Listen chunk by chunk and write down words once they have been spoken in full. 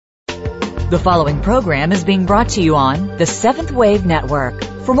The following program is being brought to you on the Seventh Wave Network.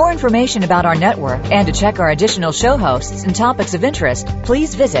 For more information about our network and to check our additional show hosts and topics of interest,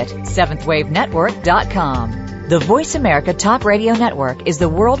 please visit seventhwavenetwork.com. The Voice America Talk Radio Network is the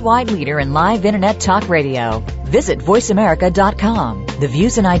worldwide leader in live Internet talk radio. Visit voiceamerica.com. The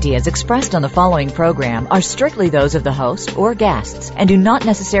views and ideas expressed on the following program are strictly those of the host or guests and do not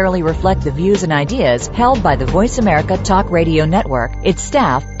necessarily reflect the views and ideas held by the Voice America Talk Radio Network, its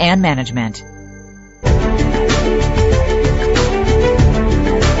staff, and management.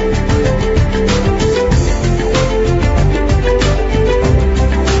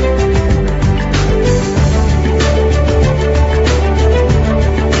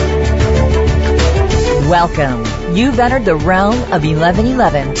 Welcome. You've entered the realm of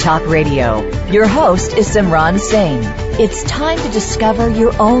 1111 Talk Radio. Your host is Simran Singh. It's time to discover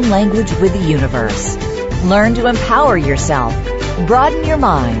your own language with the universe. Learn to empower yourself, broaden your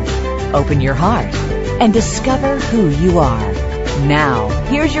mind, open your heart, and discover who you are. Now,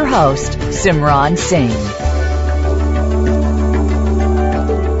 here's your host, Simran Singh.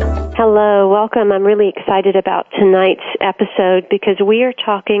 Hello, welcome. I'm really excited about tonight's episode because we are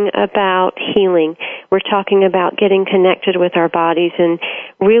talking about healing. We're talking about getting connected with our bodies and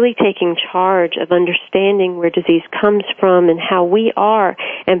really taking charge of understanding where disease comes from and how we are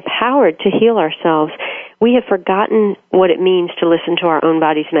empowered to heal ourselves. We have forgotten what it means to listen to our own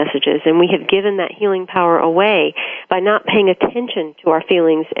body's messages, and we have given that healing power away by not paying attention to our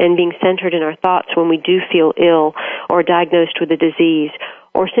feelings and being centered in our thoughts when we do feel ill or diagnosed with a disease,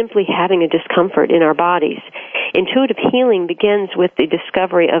 or simply having a discomfort in our bodies. Intuitive healing begins with the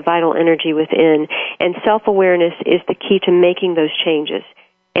discovery of vital energy within, and self-awareness is the key to making those changes.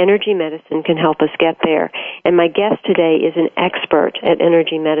 Energy medicine can help us get there. And my guest today is an expert at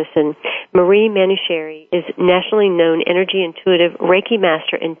energy medicine. Marie Manuchehri is nationally known energy intuitive Reiki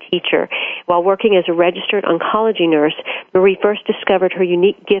master and teacher. While working as a registered oncology nurse, Marie first discovered her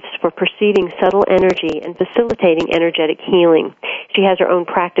unique gifts for perceiving subtle energy and facilitating energetic healing. She has her own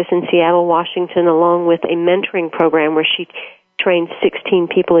practice in Seattle, Washington, along with a mentoring program where she trains 16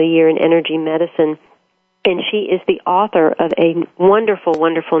 people a year in energy medicine. And she is the author of a wonderful,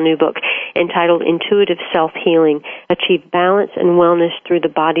 wonderful new book entitled Intuitive Self-Healing, Achieve Balance and Wellness Through the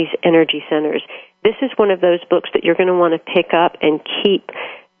Body's Energy Centers. This is one of those books that you're going to want to pick up and keep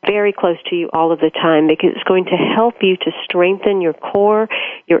very close to you all of the time because it's going to help you to strengthen your core,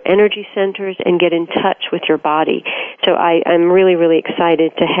 your energy centers, and get in touch with your body. So I'm really, really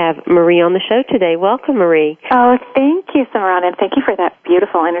excited to have Marie on the show today. Welcome, Marie. Oh, thank you, Simran, and thank you for that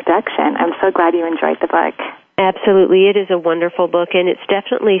beautiful introduction. I'm so glad you enjoyed the book. Absolutely. It is a wonderful book, and it's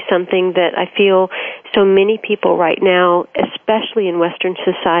definitely something that I feel so many people right now, especially in Western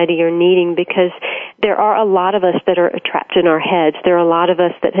society, are needing because there are a lot of us that are trapped in our heads. There are a lot of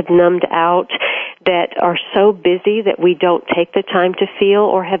us that have numbed out, that are so busy that we don't take the time to feel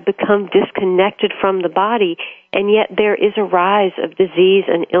or have become disconnected from the body, and yet there is a rise of disease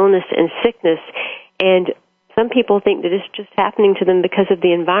and illness and sickness, and some people think that it's just happening to them because of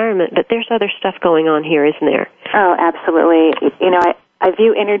the environment, but there's other stuff going on here, isn't there? Oh, absolutely. You know, I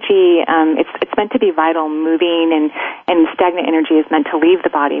view energy, it's meant to be vital, moving, and stagnant energy is meant to leave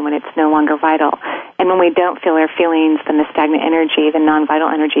the body when it's no longer vital. And when we don't feel our feelings, then the stagnant energy, the non-vital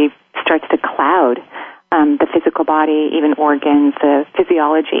energy, starts to cloud the physical body, even organs, the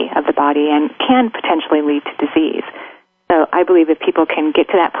physiology of the body, and can potentially lead to disease. So I believe if people can get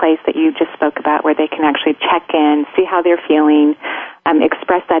to that place that you just spoke about where they can actually check in, see how they're feeling,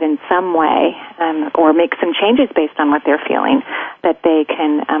 express that in some way, or make some changes based on what they're feeling, that they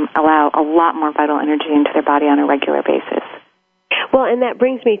can allow a lot more vital energy into their body on a regular basis. Well, and that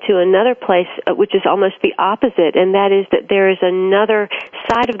brings me to another place which is almost the opposite, and that is that there is another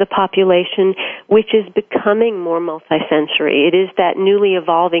side of the population which is becoming more multisensory. It is that newly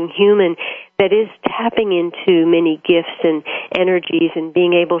evolving human that is tapping into many gifts and energies and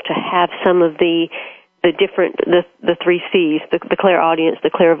being able to have some of the different, the three C's, the clairaudience,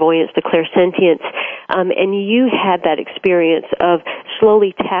 the clairvoyance, the clairsentience. And you had that experience of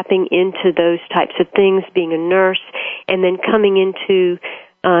slowly tapping into those types of things, being a nurse, and then coming into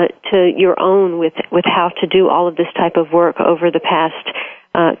to your own with how to do all of this type of work over the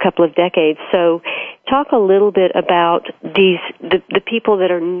past couple of decades. So talk a little bit about the people that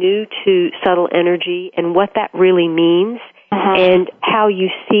are new to subtle energy and what that really means, and how you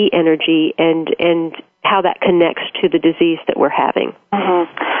see energy and how that connects to the disease that we're having.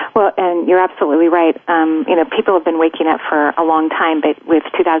 Well, and you're absolutely right. People have been waking up for a long time, but with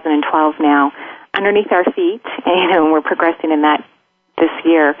 2012 now underneath our feet, and we're progressing in that this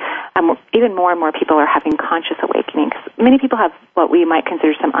year, even more and more people are having conscious awakenings. Many people have what we might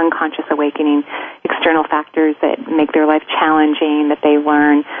consider some unconscious awakening, external factors that make their life challenging, that they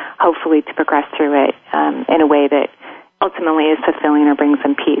learn, hopefully, to progress through it in a way that ultimately is fulfilling or brings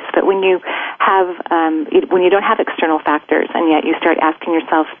them peace. But when you don't have external factors, and yet you start asking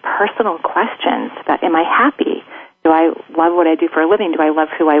yourself personal questions about, am I happy? Do I love what I do for a living? Do I love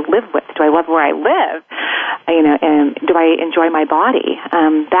who I live with? Do I love where I live? And do I enjoy my body?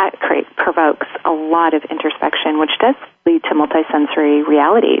 That provokes a lot of introspection, which does lead to multisensory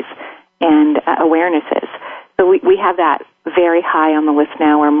realities and awarenesses. So we have that very high on the list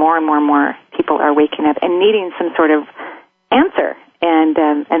now, where more and more and more people are waking up and needing some sort of answer.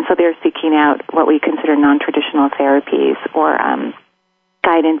 And so they're seeking out what we consider non-traditional therapies or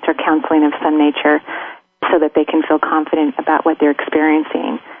guidance or counseling of some nature, so that they can feel confident about what they're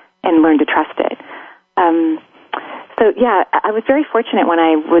experiencing and learn to trust it. I was very fortunate when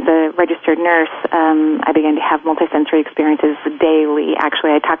I was a registered nurse. I began to have multisensory experiences daily.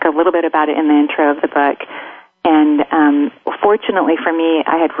 Actually, I talk a little bit about it in the intro of the book. And fortunately for me,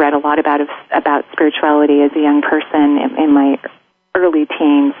 I had read a lot about spirituality as a young person in my early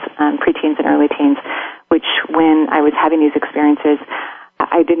teens, preteens and early teens, which when I was having these experiences,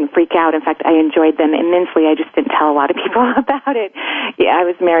 I didn't freak out. In fact, I enjoyed them immensely. I just didn't tell a lot of people about it. Yeah, I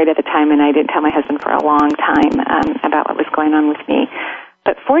was married at the time, and I didn't tell my husband for a long time about what was going on with me.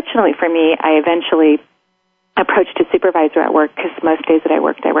 But fortunately for me, I eventually approached a supervisor at work, because most days that I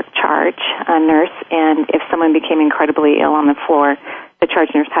worked charge nurse, and if someone became incredibly ill on the floor, the charge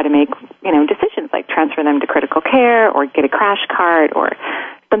nurse had to make decisions like transfer them to critical care or get a crash cart or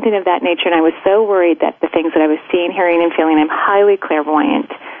something of that nature. And I was so worried that the things that I was seeing, hearing, and feeling, I'm highly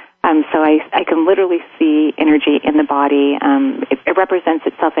clairvoyant, so I can literally see energy in the body. It represents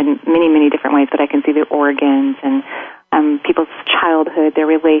itself in many, many different ways, but I can see the organs and people's childhood, their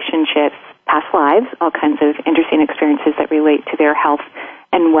relationships, past lives, all kinds of interesting experiences that relate to their health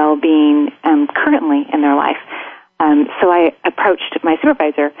and well-being currently in their life. So I approached my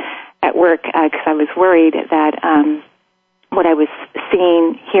supervisor at work because I was worried that what I was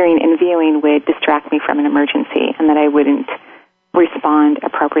seeing, hearing, and viewing would distract me from an emergency and that I wouldn't respond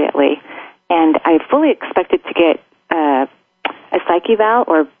appropriately. And I fully expected to get a psych eval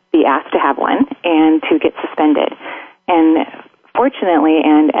or be asked to have one and to get suspended. And fortunately,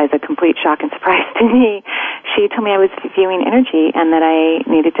 and as a complete shock and surprise to me, she told me I was viewing energy and that I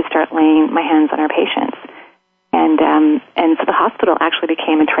needed to start laying my hands on our patients. And so the hospital actually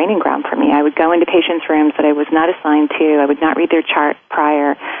became a training ground for me. I would go into patients' rooms that I was not assigned to. I would not read their chart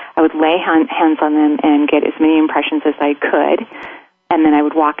prior. I would lay hands on them and get as many impressions as I could. And then I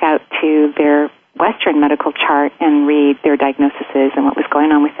would walk out to their Western medical chart and read their diagnoses and what was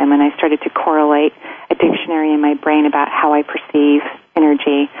going on with them. And I started to correlate a dictionary in my brain about how I perceive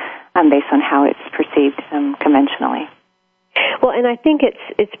energy based on how it's perceived conventionally. Well, and I think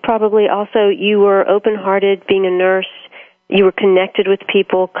it's probably also you were open-hearted being a nurse. You were connected with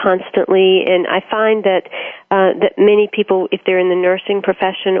people constantly, and I find that many people, if they're in the nursing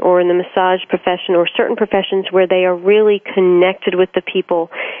profession or in the massage profession or certain professions where they are really connected with the people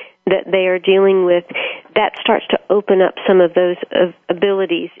that they are dealing with, that starts to open up some of those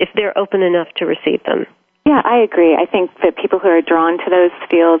abilities if they're open enough to receive them. Yeah, I agree. I think that people who are drawn to those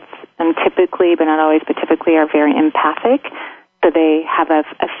fields typically, but not always, but typically are very empathic. So they have a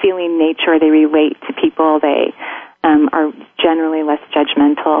feeling nature. They relate to people. They are generally less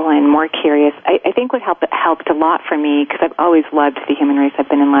judgmental and more curious. I think what helped a lot for me, because I've always loved the human race. I've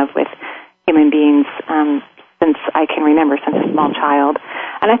been in love with human beings since I can remember, since a small child.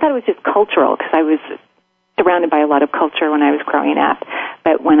 And I thought it was just cultural, because I was surrounded by a lot of culture when I was growing up.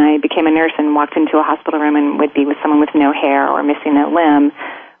 But when I became a nurse and walked into a hospital room and would be with someone with no hair or missing a limb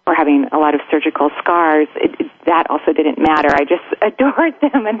or having a lot of surgical scars, that also didn't matter. I just adored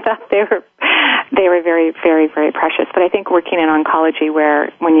them and thought they were very, very, very precious. But I think working in oncology,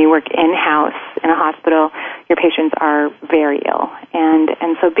 where when you work in-house in a hospital, your patients are very ill. And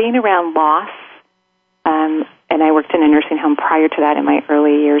so being around loss, and I worked in a nursing home prior to that in my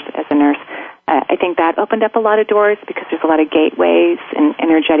early years as a nurse, I think that opened up a lot of doors, because there's a lot of gateways and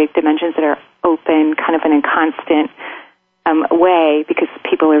energetic dimensions that are open kind of in a constant way, because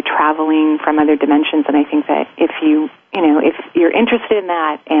people are traveling from other dimensions. And I think that if you're interested in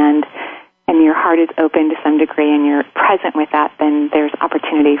that and your heart is open to some degree and you're present with that, then there's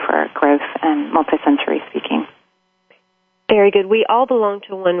opportunity for growth and multisensory speaking. Very good. We all belong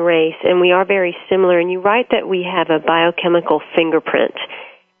to one race, and we are very similar. And you write that we have a biochemical fingerprint.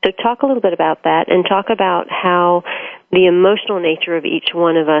 So talk a little bit about that, and talk about how the emotional nature of each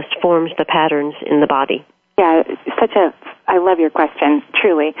one of us forms the patterns in the body. Yeah, such a I love your question,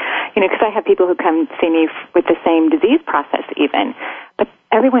 truly. Because I have people who come see me with the same disease process even, but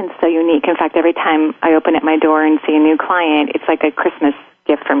everyone's so unique. In fact, every time I open at my door and see a new client, it's like a Christmas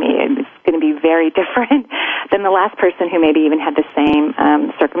gift for me. It's going to be very different than the last person who maybe even had the same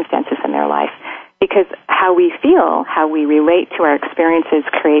circumstances in their life. Because how we feel, how we relate to our experiences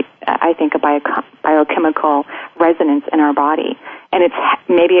create, I think, a biochemical resonance in our body. And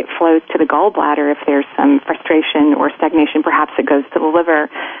maybe it flows to the gallbladder if there's some frustration or stagnation. Perhaps it goes to the liver,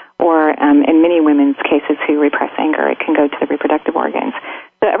 or in many women's cases who repress anger, it can go to the reproductive organs.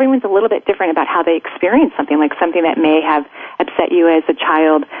 So everyone's a little bit different about how they experience something, like something that may have upset you as a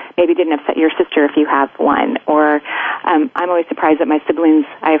child, maybe didn't upset your sister if you have one. Or I'm always surprised that my siblings,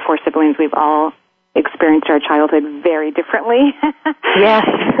 I have 4 siblings, we've all experienced our childhood very differently. Yes.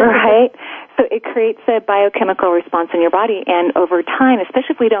 Right? So it creates a biochemical response in your body, and over time,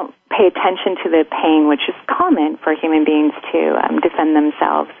 especially if we don't pay attention to the pain, which is common for human beings to defend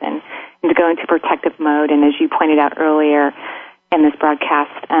themselves and to go into protective mode, and as you pointed out earlier in this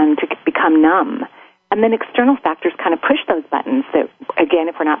broadcast, to become numb. And then external factors kind of push those buttons that, again,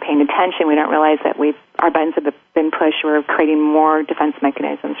 if we're not paying attention, we don't realize that our buttons have been pushed. We're creating more defense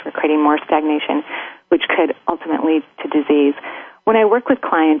mechanisms. We're creating more stagnation, which could ultimately lead to disease. When I work with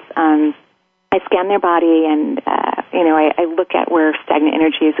clients, I scan their body and, I look at where stagnant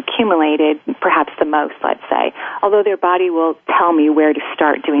energy is accumulated, perhaps the most, let's say, although their body will tell me where to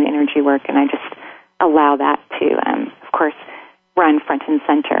start doing energy work, and I just allow that to, of course, run front and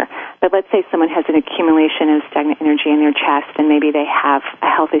center. But let's say someone has an accumulation of stagnant energy in their chest, and maybe they have a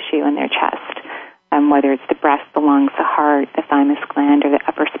health issue in their chest, whether it's the breast, the lungs, the heart, the thymus gland, or the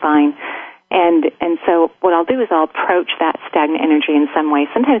upper spine. And so what I'll do is I'll approach that stagnant energy in some way,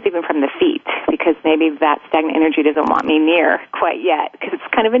 sometimes even from the feet, because maybe that stagnant energy doesn't want me near quite yet, because it's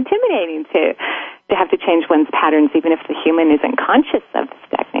kind of intimidating to have to change one's patterns, even if the human isn't conscious of the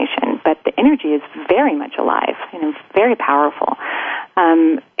stagnation. But the energy is very much alive, very powerful.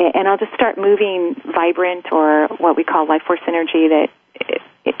 And I'll just start moving vibrant, or what we call life force energy, that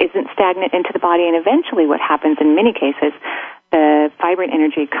isn't stagnant into the body. And eventually what happens in many cases, the vibrant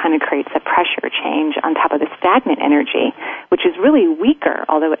energy kind of creates a pressure change on top of the stagnant energy, which is really weaker,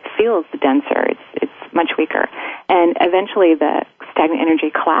 although it feels denser. It's much weaker. And eventually the stagnant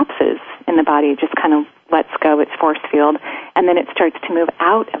energy collapses in the body, just kind of lets go its force field, and then it starts to move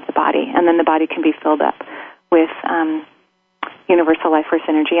out of the body, and then the body can be filled up with universal life force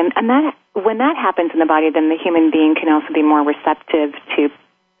energy. And that, when that happens in the body, then the human being can also be more receptive to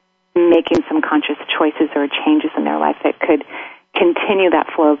making some conscious choices or changes in their life that could continue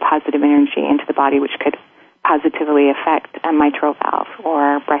that flow of positive energy into the body, which could positively affect a mitral valve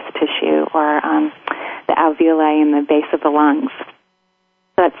or breast tissue or the alveoli in the base of the lungs.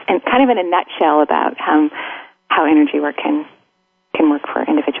 So that's kind of in a nutshell about how energy work can work for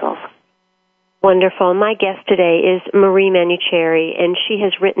individuals. Wonderful. My guest today is Marie Manuchehri, and she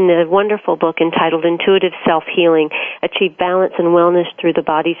has written a wonderful book entitled Intuitive Self-Healing, Achieve Balance and Wellness Through the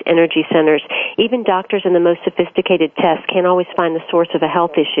Body's Energy Centers. Even doctors in the most sophisticated tests can't always find the source of a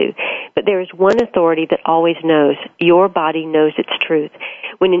health issue, but there is one authority that always knows. Your body knows its truth.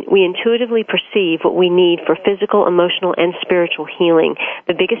 When we intuitively perceive what we need for physical, emotional, and spiritual healing,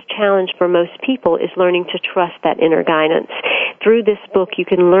 the biggest challenge for most people is learning to trust that inner guidance. Through this book, you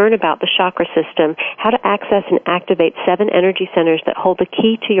can learn about the chakra system, how to access and activate 7 energy centers that hold the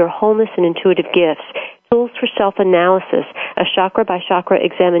key to your wholeness and intuitive gifts, tools for self-analysis, a chakra-by-chakra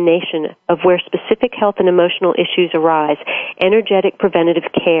examination of where specific health and emotional issues arise, energetic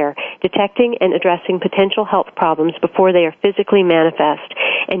preventative care, detecting and addressing potential health problems before they are physically manifest,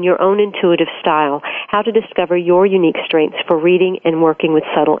 and your own intuitive style, how to discover your unique strengths for reading and working with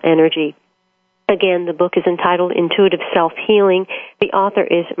subtle energy. Again, the book is entitled Intuitive Self-Healing. The author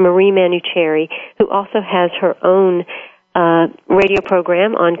is Marie Manuchehri, who also has her own radio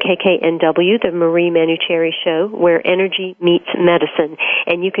program on KKNW, the Marie Manuchehri Show, where energy meets medicine.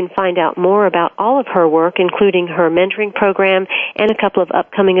 And you can find out more about all of her work, including her mentoring program and a couple of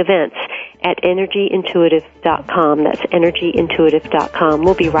upcoming events at energyintuitive.com. That's energyintuitive.com.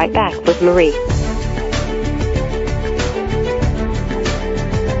 We'll be right back with Marie.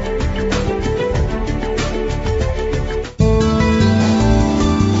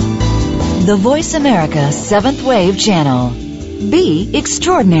 The Voice America 7th Wave Channel. Be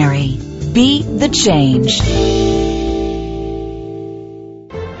extraordinary. Be the change.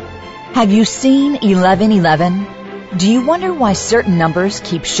 Have you seen 1111? Do you wonder why certain numbers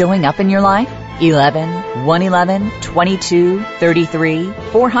keep showing up in your life? 11, 111, 22, 33,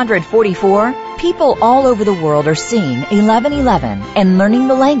 444. People all over the world are seeing 1111 and learning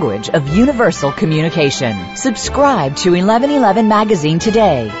the language of universal communication. Subscribe to 1111 Magazine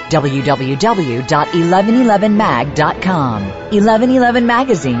today. www.1111mag.com. 1111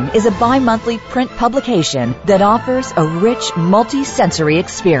 Magazine is a bi-monthly print publication that offers a rich, multi-sensory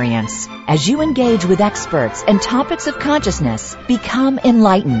experience. As you engage with experts and topics of consciousness, become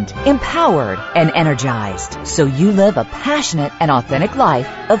enlightened, empowered, and energized, so you live a passionate and authentic life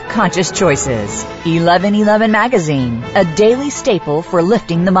of conscious choices. 1111 Magazine, a daily staple for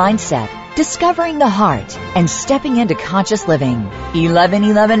lifting the mindset, discovering the heart, and stepping into conscious living.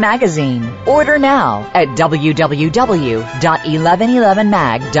 1111 Magazine. Order now at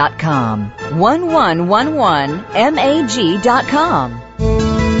www.1111mag.com. 1111mag.com.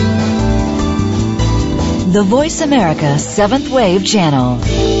 The Voice America 7th Wave Channel.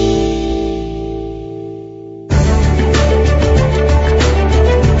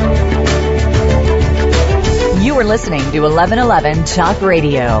 You are listening to 1111 Talk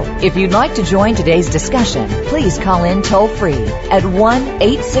Radio. If you'd like to join today's discussion, please call in toll-free at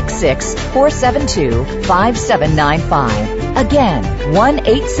 1-866-472-5795. Again,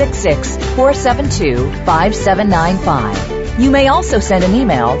 1-866-472-5795. You may also send an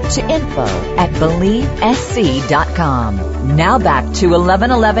email to info@believesc.com. Now back to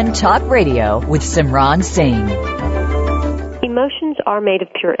 1111 Talk Radio with Simran Singh. Emotions are made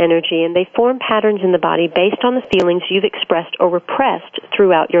of pure energy, and they form patterns in the body based on the feelings you've expressed or repressed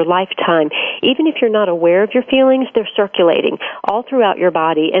throughout your lifetime. Even if you're not aware of your feelings, they're circulating all throughout your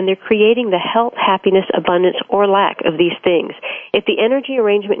body, and they're creating the health, happiness, abundance, or lack of these things. If the energy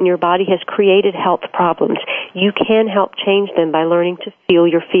arrangement in your body has created health problems, you can help change them by learning to feel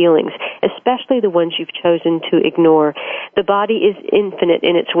your feelings, especially the ones you've chosen to ignore. The body is infinite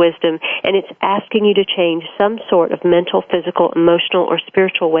in its wisdom, and it's asking you to change some sort of mental, physical, emotional, or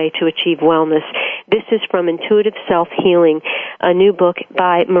spiritual way to achieve wellness. This is from Intuitive Self-Healing, a new book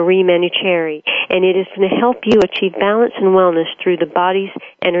by Marie Manuchehri, and it is going to help you achieve balance and wellness through the body's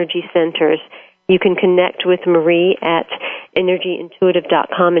energy centers. You can connect with Marie at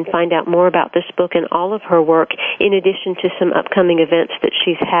energyintuitive.com and find out more about this book and all of her work, in addition to some upcoming events that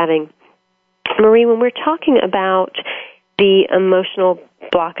she's having. Marie, when we're talking about the emotional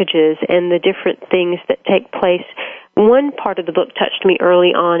blockages and the different things that take place, one part of the book touched me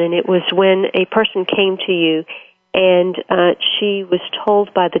early on, and it was when a person came to you and she was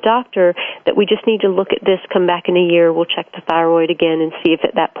told by the doctor that we just need to look at this, come back in a year, we'll check the thyroid again and see if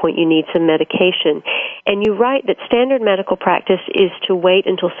at that point you need some medication. And you write that standard medical practice is to wait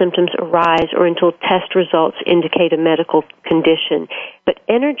until symptoms arise or until test results indicate a medical condition. But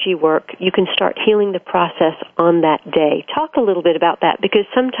energy work, you can start healing the process on that day. Talk a little bit about that, because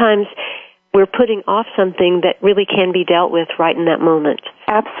sometimes we're putting off something that really can be dealt with right in that moment.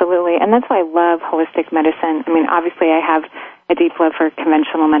 Absolutely, and that's why I love holistic medicine. I mean, obviously I have a deep love for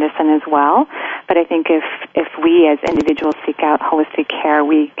conventional medicine as well, but I think if we as individuals seek out holistic care,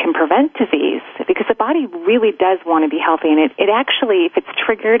 we can prevent disease, because the body really does want to be healthy, and it actually, if it's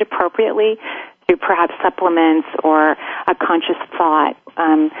triggered appropriately through perhaps supplements or a conscious thought,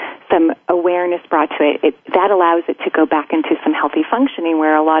 some awareness brought to it, that allows it to go back into some healthy functioning,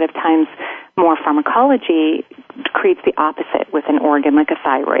 where a lot of times more pharmacology creates the opposite with an organ like a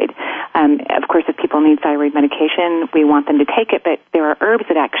thyroid. Of course, if people need thyroid medication, we want them to take it, but there are herbs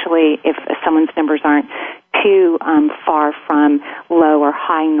that actually, if someone's numbers aren't too far from low or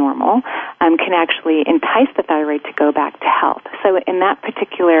high normal, can actually entice the thyroid to go back to health. So in that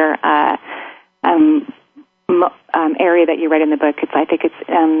particular area that you read in the book, I think it's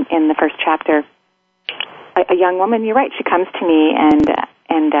in the first chapter, a young woman, you're right, she comes to me and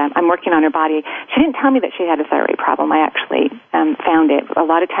I'm working on her body. She didn't tell me that she had a thyroid problem. I actually found it. A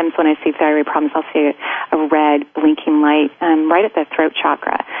lot of times when I see thyroid problems, I'll see a red blinking light right at the throat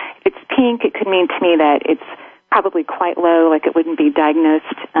chakra. If it's pink, it could mean to me that it's probably quite low, like it wouldn't be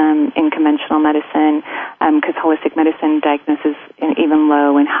diagnosed in conventional medicine, because holistic medicine diagnoses even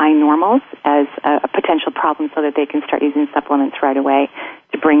low and high normals as a potential problem, so that they can start using supplements right away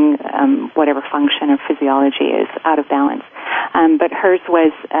to bring whatever function or physiology is out of balance. But hers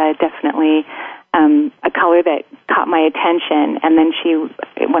was definitely a color that caught my attention, and then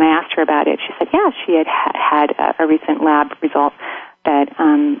when I asked her about it, she said, yeah, she had a recent lab result that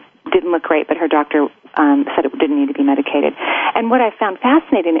didn't look great, but her doctor said it didn't need to be medicated. And what I found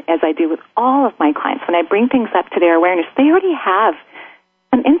fascinating, as I do with all of my clients, when I bring things up to their awareness, they already have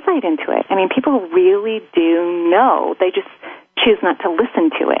some insight into it. I mean, people really do know. They just choose not to listen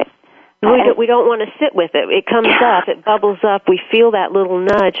to it. We don't want to sit with it. It comes up, it bubbles up, we feel that little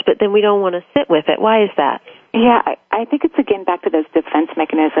nudge, but then we don't want to sit with it. Why is that? Yeah, I think it's, again, back to those defense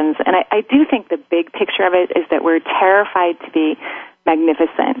mechanisms. And I do think the nature of it is that we're terrified to be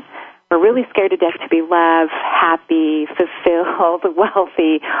magnificent. We're really scared to death to be loved, happy, fulfilled,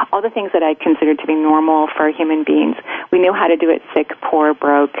 wealthy, all the things that I consider to be normal for human beings. We know how to do it sick, poor,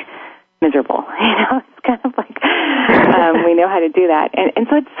 broke, miserable. It's kind of like we know how to do that. And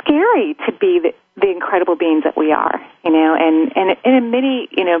so it's scary to be the incredible beings that we are, and in many,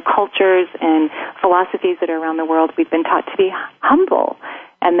 cultures and philosophies that are around the world, we've been taught to be humble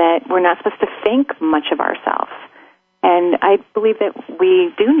and that we're not supposed to think much of ourselves. And I believe that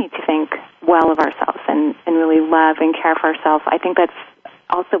we do need to think well of ourselves and really love and care for ourselves. I think that's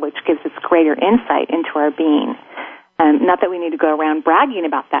also what gives us greater insight into our being. Not that we need to go around bragging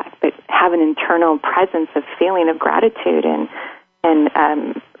about that, but have an internal presence of feeling of gratitude and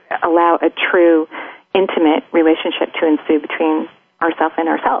allow a true, intimate relationship to ensue between ourselves and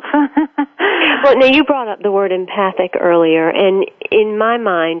ourselves. Well, now you brought up the word empathic earlier, and in my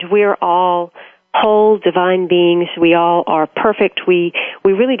mind, we're all whole divine beings. We all are perfect. We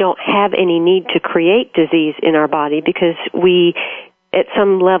really don't have any need to create disease in our body because we, at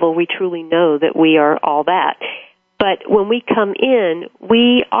some level, we truly know that we are all that. But when we come in,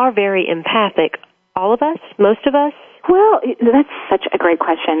 we are very empathic. All of us? Most of us? Well, that's such a great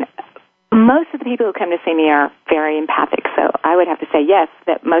question. Most of the people who come to see me are very empathic, so I would have to say yes,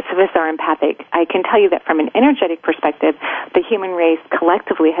 that most of us are empathic. I can tell you that from an energetic perspective, the human race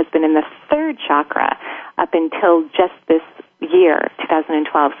collectively has been in the third chakra up until just this year, 2012.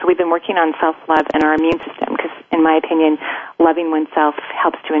 So we've been working on self-love and our immune system because, in my opinion, loving oneself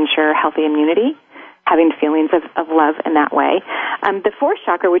helps to ensure healthy immunity, having feelings of love in that way. The fourth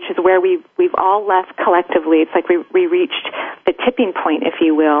chakra, which is where we've all left collectively, it's like we reached the tipping point, if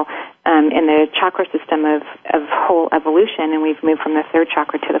you will, in the chakra system of whole evolution, and we've moved from the third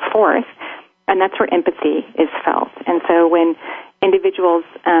chakra to the fourth, and that's where empathy is felt. And so when individuals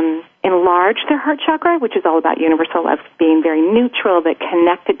enlarge their heart chakra, which is all about universal love, being very neutral but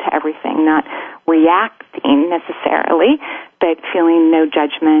connected to everything, not reacting necessarily, but feeling no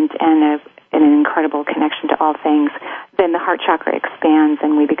judgment and an incredible connection to all things, then the heart chakra expands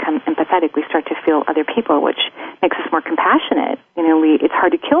and we become empathetic. We start to feel other people, which makes us more compassionate. It's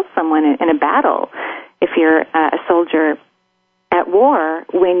hard to kill someone in a battle if you're a soldier at war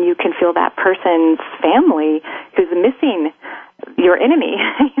when you can feel that person's family who's missing your enemy.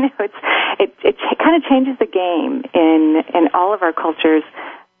 It kind of changes the game in all of our cultures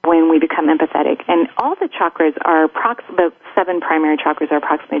when we become empathetic. And all the chakras are the 7 primary chakras are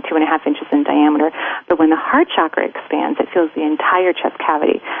approximately 2.5 inches in diameter. But when the heart chakra expands, it fills the entire chest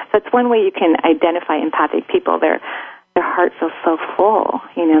cavity. So it's one way you can identify empathic people. Their heart feels so full.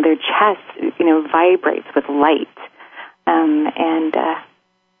 Their chest, vibrates with light.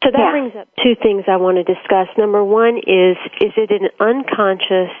 So that brings up 2 things I want to discuss. Number one is it an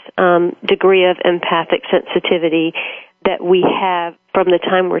unconscious degree of empathic sensitivity that we have from the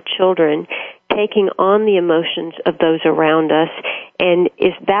time we're children, taking on the emotions of those around us, and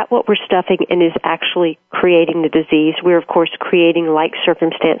is that what we're stuffing and is actually creating the disease? We're, of course, creating like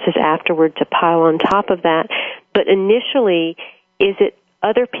circumstances afterward to pile on top of that, but initially, is it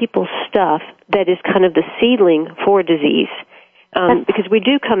other people's stuff that is kind of the seedling for disease? Because we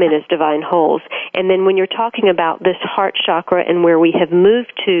do come in as divine wholes. And then when you're talking about this heart chakra and where we have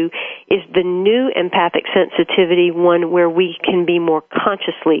moved to, is the new empathic sensitivity one where we can be more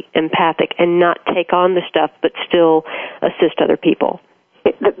consciously empathic and not take on the stuff but still assist other people?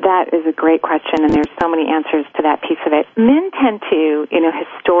 That is a great question, and there's so many answers to that piece of it. Men tend to,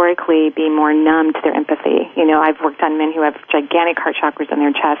 historically be more numb to their empathy. I've worked on men who have gigantic heart chakras in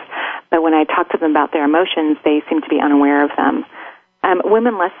their chest, but when I talk to them about their emotions, they seem to be unaware of them.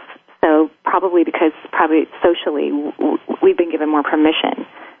 Women less so, probably because socially we've been given more permission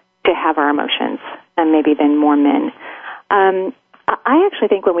to have our emotions, and maybe than more men. I actually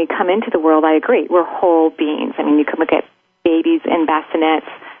think when we come into the world, I agree, we're whole beings. I mean, you can look at babies in bassinets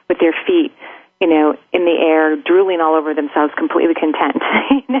with their feet, in the air, drooling all over themselves, completely content.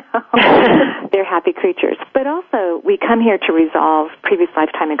 They're happy creatures. But also, we come here to resolve previous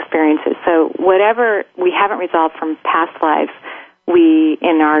lifetime experiences. So whatever we haven't resolved from past lives, we,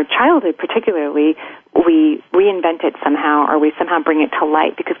 in our childhood particularly, we reinvent it somehow, or we somehow bring it to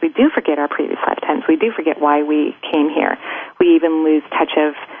light, because we do forget our previous lifetimes. We do forget why we came here. We even lose touch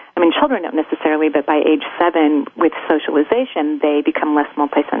of, children don't necessarily, but by age 7, with socialization, they become less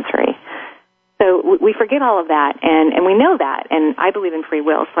multisensory. So we forget all of that, and we know that, and I believe in free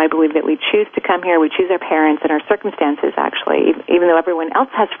will, so I believe that we choose to come here, we choose our parents and our circumstances, actually, even though everyone else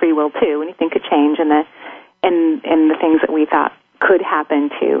has free will too. Anything could change, and the things that we thought could happen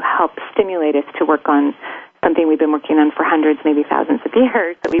to help stimulate us to work on something we've been working on for hundreds, maybe thousands of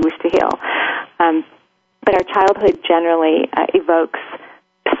years that we wish to heal. But our childhood generally evokes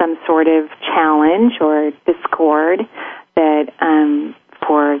some sort of challenge or discord that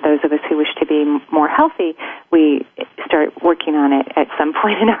for those of us who wish to be more healthy, we start working on it at some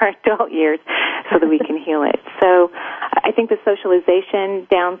point in our adult years so that we can heal it. So I think the socialization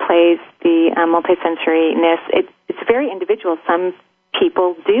downplays the multisensoriness. It's very individual. Some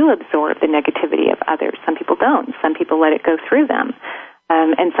people do absorb the negativity of others. Some people don't. Some people let it go through them.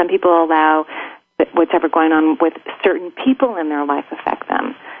 And some people allow what's ever going on with certain people in their life affect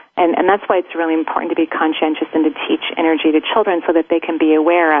them. And that's why it's really important to be conscientious and to teach energy to children so that they can be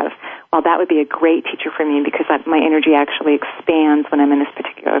aware of, well, that would be a great teacher for me because my energy actually expands when I'm in this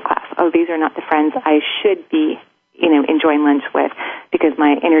particular class. Oh, these are not the friends I should be, enjoying lunch with because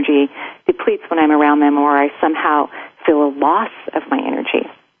my energy depletes when I'm around them, or I somehow feel a loss of my energy.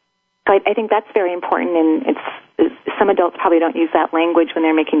 So I think that's very important, and some adults probably don't use that language when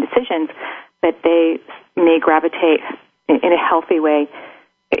they're making decisions, but they may gravitate in a healthy way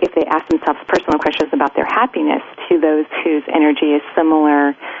if they ask themselves personal questions about their happiness to those whose energy is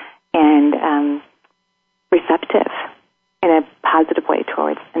similar and receptive in a positive way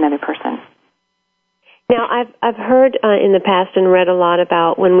towards another person. Now, I've heard in the past and read a lot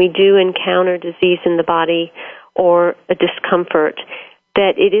about when we do encounter disease in the body or a discomfort,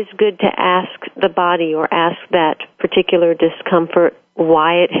 that it is good to ask the body or ask that particular discomfort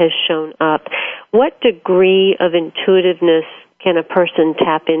why it has shown up. What degree of intuitiveness can a person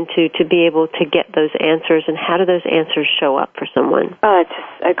tap into to be able to get those answers, and how do those answers show up for someone? Oh, it's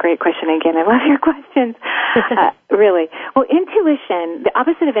just a great question. Again, I love your questions. Really. Well, intuition, the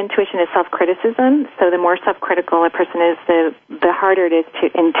opposite of intuition is self-criticism. So the more self-critical a person is, the harder it is to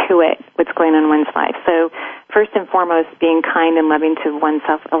intuit what's going on in one's life. So first and foremost, being kind and loving to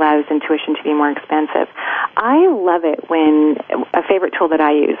oneself allows intuition to be more expansive. I love it when, a favorite tool that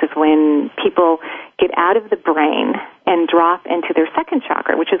I use is when people get out of the brain and drop into their second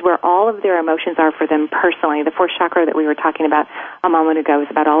chakra, which is where all of their emotions are for them personally. The fourth chakra that we were talking about a moment ago is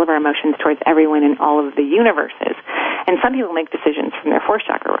about all of our emotions towards everyone in all of the universes. And some people make decisions from their fourth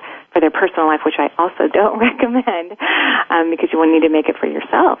chakra for their personal life, which I also don't recommend because you will need to make it for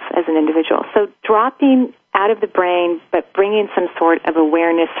yourself as an individual. So dropping out of the brain, but bringing some sort of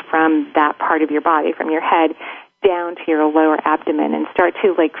awareness from that part of your body, from your head down to your lower abdomen, and start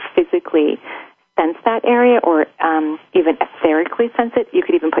to physically sense that area, or even etherically sense it. You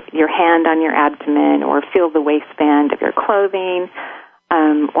could even put your hand on your abdomen or feel the waistband of your clothing,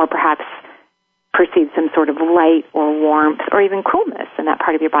 or perhaps perceive some sort of light or warmth or even coolness in that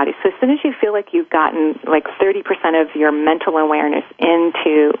part of your body. So as soon as you feel like you've gotten 30% of your mental awareness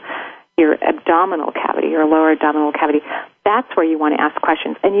into your abdominal cavity, your lower abdominal cavity, that's where you want to ask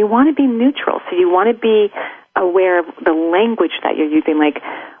questions. And you want to be neutral. So you want to be aware of the language that you're using,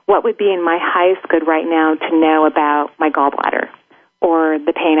 what would be in my highest good right now to know about my gallbladder or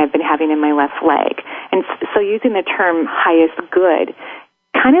the pain I've been having in my left leg. And so using the term highest good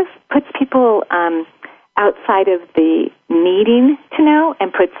kind of puts people outside of the needing to know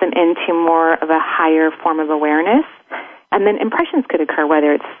and puts them into more of a higher form of awareness. And then impressions could occur,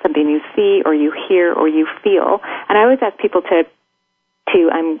 whether it's something you see or you hear or you feel. And I always ask people to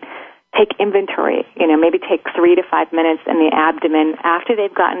take inventory, maybe take 3 to 5 minutes in the abdomen after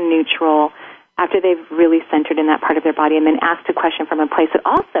they've gotten neutral, after they've really centered in that part of their body, and then ask a question from a place that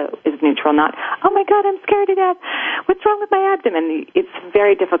also is neutral, not, oh my God, I'm scared to death. What's wrong with my abdomen? It's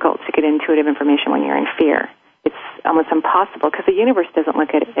very difficult to get intuitive information when you're in fear. It's almost impossible because the universe doesn't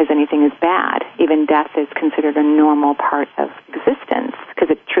look at it as anything as bad. Even death is considered a normal part of existence because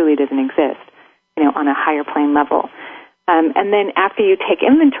it truly doesn't exist, on a higher plane level. And then after you take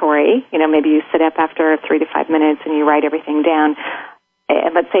inventory, maybe you sit up after 3 to 5 minutes and you write everything down.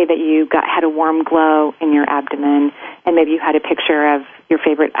 And let's say that you had a warm glow in your abdomen, and maybe you had a picture of your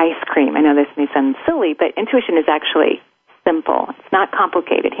favorite ice cream. I know this may sound silly, but intuition is actually simple. It's not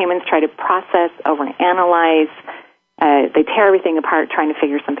complicated. Humans try to process, overanalyze. They tear everything apart trying to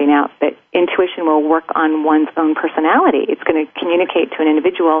figure something out. But intuition will work on one's own personality. It's going to communicate to an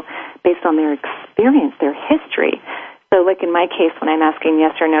individual based on their experience, their history. So in my case, when I'm asking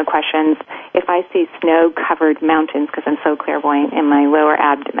yes or no questions, if I see snow-covered mountains, because I'm so clairvoyant in my lower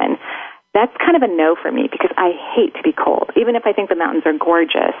abdomen, that's kind of a no for me because I hate to be cold. Even if I think the mountains are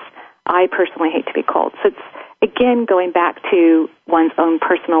gorgeous, I personally hate to be cold. So it's, again, going back to one's own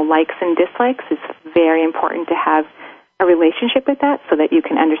personal likes and dislikes. It's very important to have a relationship with that so that you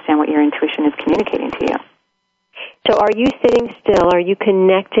can understand what your intuition is communicating to you. So are you sitting still? Are you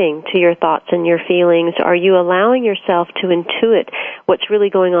connecting to your thoughts and your feelings? Are you allowing yourself to intuit what's really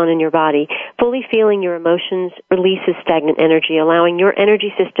going on in your body? Fully feeling your emotions releases stagnant energy, allowing your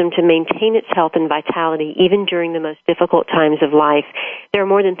energy system to maintain its health and vitality even during the most difficult times of life. There are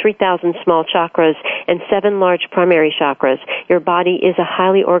more than 3,000 small chakras and 7 large primary chakras. Your body is a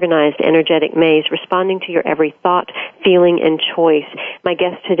highly organized energetic maze responding to your every thought, feeling, and choice. My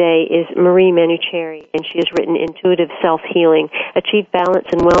guest today is Marie Manuchehri, and she has written Intuitive Self-Healing, Achieve Balance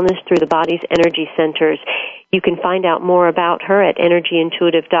and Wellness Through the Body's Energy Centers. You can find out more about her at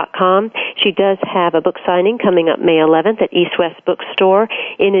energyintuitive.com. She does have a book signing coming up May 11th at East West Bookstore,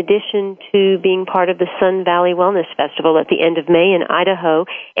 in addition to being part of the Sun Valley Wellness Festival at the end of May in Idaho.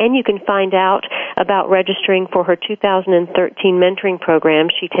 And you can find out about registering for her 2013 mentoring program.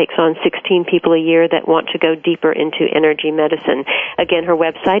 She takes on 16 people a year that want to go deeper into energy medicine. Again, her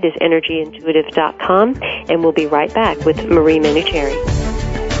website is energyintuitive.com, and we'll be right back with Marie Manuchehri.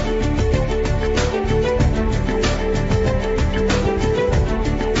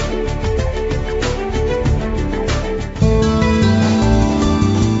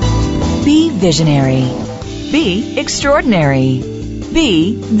 Be visionary. Be extraordinary.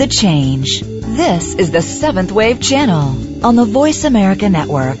 Be the change. This is the Seventh Wave Channel on the Voice America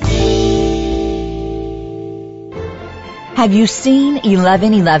Network. Have you seen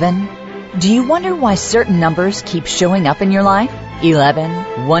 1111? Do you wonder why certain numbers keep showing up in your life?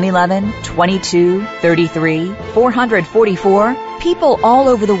 11, 111, 22, 33, 444. People all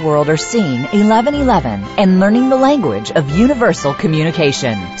over the world are seeing 1111 and learning the language of universal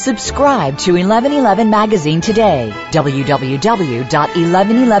communication. Subscribe to 1111 Magazine today.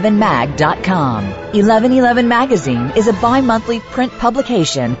 www.1111mag.com. 1111 Magazine is a bi-monthly print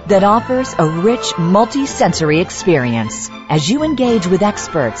publication that offers a rich, multi-sensory experience. As you engage with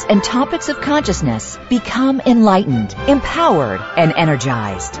experts and topics of consciousness, become enlightened, empowered, and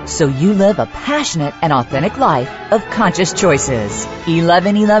energized, so you live a passionate and authentic life of conscious choices.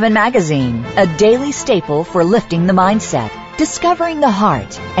 1111 Magazine, a daily staple for lifting the mindset, discovering the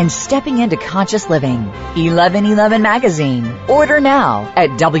heart, and stepping into conscious living. 1111 Magazine. Order now at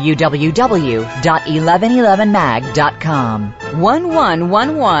www.1111mag.com.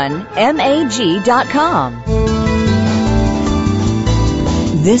 1111mag.com.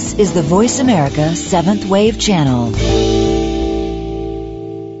 This is the Voice America Seventh Wave Channel.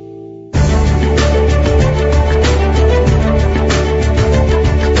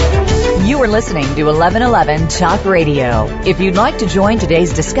 You are listening to 1111 Talk Radio. If you'd like to join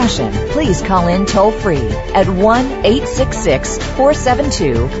today's discussion, please call in toll-free at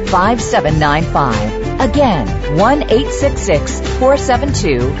 1-866-472-5795. Again,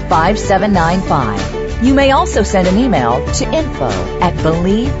 1-866-472-5795. You may also send an email to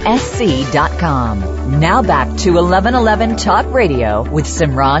info@believesc.com. Now back to 1111 Talk Radio with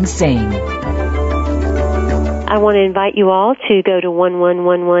Simran Singh. I want to invite you all to go to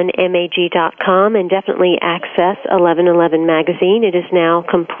 1111mag.com and definitely access 1111 Magazine. It is now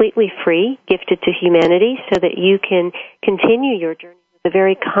completely free, gifted to humanity, so that you can continue your journey with a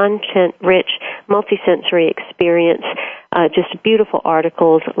very content-rich, multisensory experience. Just beautiful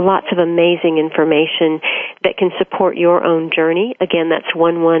articles, lots of amazing information that can support your own journey. Again, that's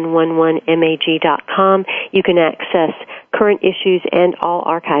 1111mag.com. You can access current issues and all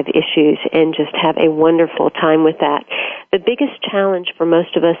archive issues and just have a wonderful time with that. The biggest challenge for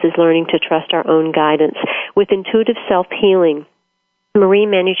most of us is learning to trust our own guidance. With intuitive self-healing, Marie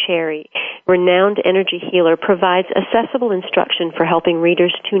Manuchehri, renowned energy healer, provides accessible instruction for helping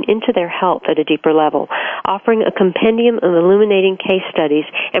readers tune into their health at a deeper level, offering a compendium of illuminating case studies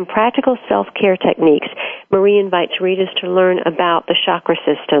and practical self-care techniques. Marie invites readers to learn about the chakra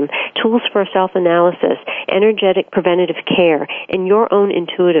system, tools for self-analysis, energetic preventative care, and your own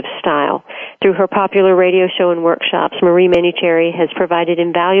intuitive style. Through her popular radio show and workshops, Marie Manuchehri has provided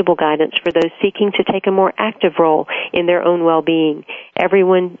invaluable guidance for those seeking to take a more active role in their own well-being.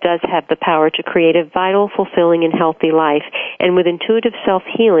 Everyone does have the power to create a vital, fulfilling, and healthy life. And with intuitive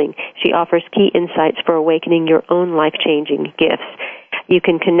self-healing, she offers key insights for awakening your own life-changing gifts. You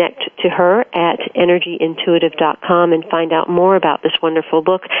can connect to her at energyintuitive.com and find out more about this wonderful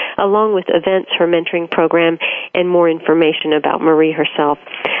book, along with events, her mentoring program, and more information about Marie herself.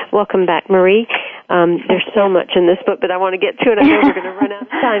 Welcome back, Marie. There's so much in this book, but I want to get to it. I know we're going to run out of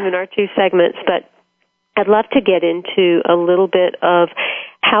time in our 2 segments, but I'd love to get into a little bit of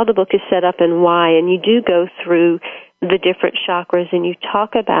how the book is set up and why. And you do go through the different chakras, and you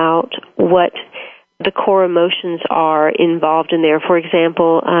talk about what the core emotions are involved in there. For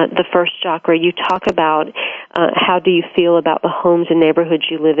example, the first chakra, you talk about how do you feel about the homes and neighborhoods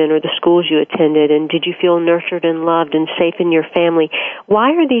you live in or the schools you attended, and did you feel nurtured and loved and safe in your family?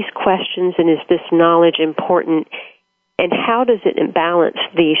 Why are these questions and is this knowledge important, and how does it balance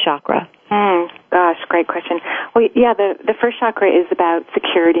the chakra? Gosh, great question. Well, yeah, the first chakra is about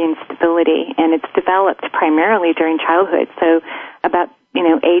security and stability, and it's developed primarily during childhood. So about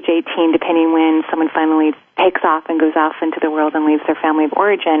age 18, depending when someone finally takes off and goes off into the world and leaves their family of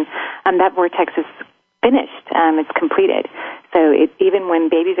origin, that vortex is finished. It's completed. So even when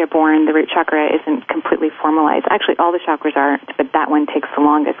babies are born, the root chakra isn't completely formalized. Actually, all the chakras aren't, but that one takes the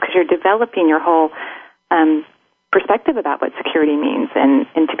longest because you're developing your whole perspective about what security means and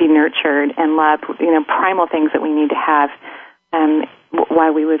to be nurtured and loved, primal things that we need to have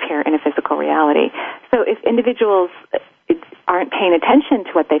while we live here in a physical reality. So if individuals aren't paying attention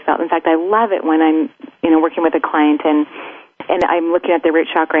to what they felt, in fact, I love it when I'm, working with a client and I'm looking at the root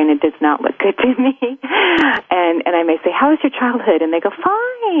chakra and it does not look good to me. And I may say, how was your childhood? And they go,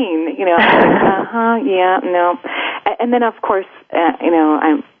 fine. Yeah, no. And then, of course,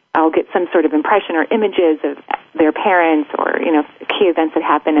 I'll get some sort of impression or images of their parents or, key events that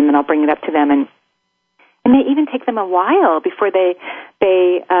happen, and then I'll bring it up to them. And it may even take them a while before they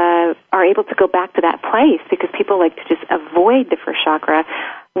are able to go back to that place, because people like to just avoid the first chakra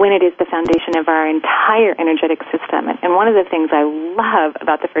when it is the foundation of our entire energetic system. And one of the things I love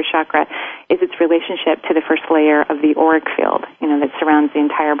about the first chakra is its relationship to the first layer of the auric field, that surrounds the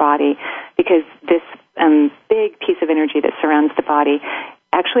entire body, because this big piece of energy that surrounds the body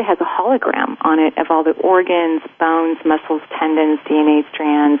actually has a hologram on it of all the organs, bones, muscles, tendons, DNA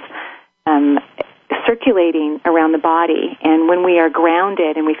strands, circulating around the body. And when we are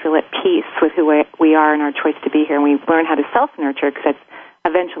grounded and we feel at peace with who we are and our choice to be here, and we learn how to self-nurture, because that's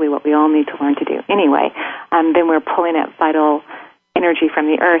eventually what we all need to learn to do anyway, then we're pulling up vital energy from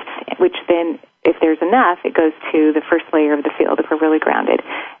the earth, which then, if there's enough, it goes to the first layer of the field if we're really grounded.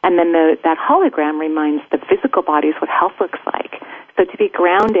 And then that hologram reminds the physical bodies what health looks like. So to be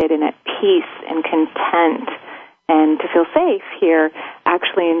grounded and at peace and content and to feel safe here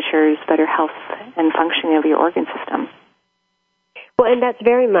actually ensures better health and functioning of your organ system. Well, and that's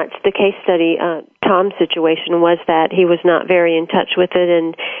very much the case study. Tom's situation was that he was not very in touch with it,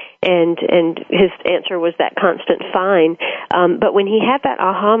 and his answer was that constant fine. But when he had that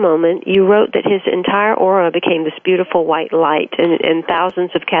aha moment, you wrote that his entire aura became this beautiful white light, and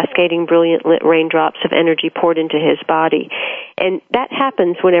thousands of cascading, brilliant lit raindrops of energy poured into his body. And that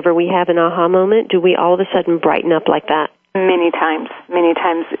happens whenever we have an aha moment. Do we all of a sudden brighten up like that? Many times.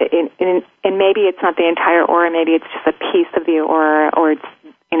 And maybe it's not the entire aura, maybe it's just a piece of the aura, or it's,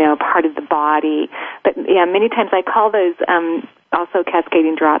 part of the body. But yeah, many times I call those also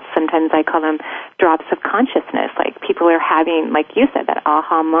cascading drops. Sometimes I call them drops of consciousness. Like people are having, like you said, that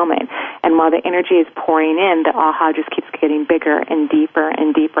aha moment. And while the energy is pouring in, the aha just keeps getting bigger and deeper,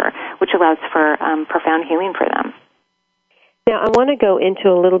 which allows for profound healing for them. Now, I want to go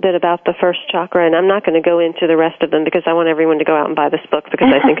into a little bit about the first chakra, and I'm not going to go into the rest of them because I want everyone to go out and buy this book because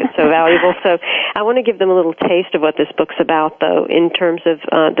I think it's so valuable. So I want to give them a little taste of what this book's about, though, in terms of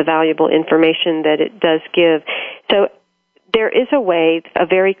the valuable information that it does give. So there is a way, a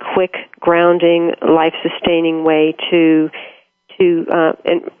very quick, grounding, life-sustaining way to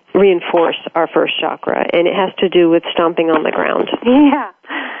reinforce our first chakra, and it has to do with stomping on the ground.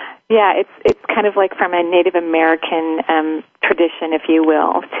 Yeah, it's kind of like from a Native American tradition, if you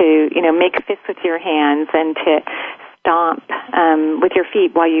will, to make fists with your hands and to stomp with your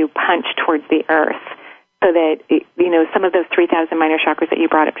feet while you punch towards the earth, so that some of those 3,000 minor chakras that you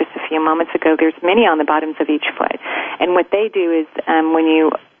brought up just a few moments ago, there's many on the bottoms of each foot, and what they do is when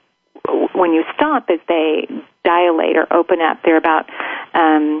you stomp, is they dilate or open up. They're about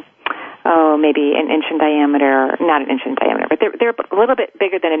maybe an inch in diameter, not an inch in diameter, but they're a little bit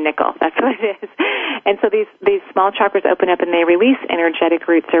bigger than a nickel. That's what it is. And so these small chakras open up and they release energetic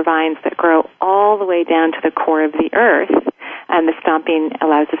roots or vines that grow all the way down to the core of the earth, and the stomping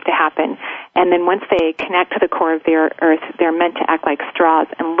allows this to happen. And then once they connect to the core of the earth, they're meant to act like straws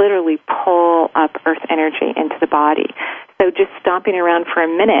and literally pull up earth energy into the body. So just stomping around for a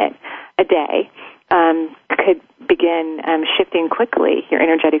minute a day could begin shifting quickly your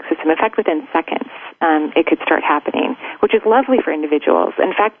energetic system. In fact, within seconds, it could start happening, which is lovely for individuals.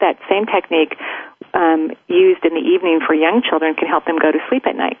 In fact, that same technique used in the evening for young children can help them go to sleep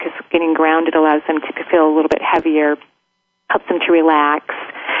at night, because getting grounded allows them to feel a little bit heavier, helps them to relax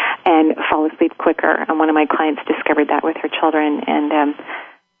and fall asleep quicker. And one of my clients discovered that with her children, and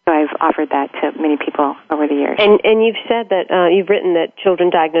So I've offered that to many people over the years. And you've said that, you've written that children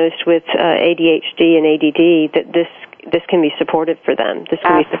diagnosed with ADHD and ADD, that this can be supportive for them. This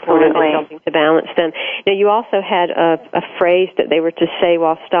can be supportive in helping to balance them. Now, you also had a phrase that they were to say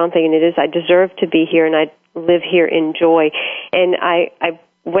while stomping, and it is, I deserve to be here and I live here in joy. And I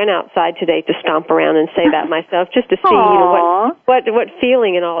went outside today to stomp around and say that myself, just to see what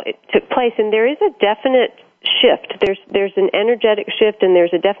feeling and all it took place. And there is a definite shift. There's an energetic shift, and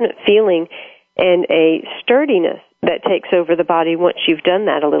there's a definite feeling and a sturdiness that takes over the body once you've done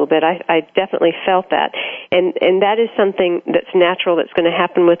that a little bit. I definitely felt that. And that is something that's natural, that's going to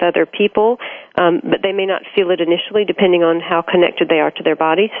happen with other people, but they may not feel it initially depending on how connected they are to their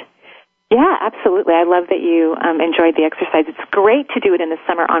bodies. Yeah, absolutely. I love that you enjoyed the exercise. It's great to do it in the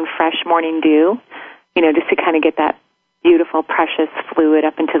summer on fresh morning dew, just to kind of get that beautiful, precious fluid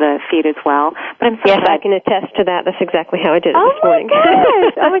up into the feet as well. But I'm so glad. I can attest to that. That's exactly how I did it this morning.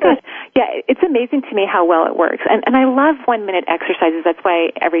 Oh, my gosh. Yeah, it's amazing to me how well it works. And I love 1-minute exercises. That's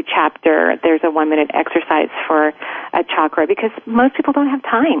why every chapter there's a 1-minute exercise for a chakra, because most people don't have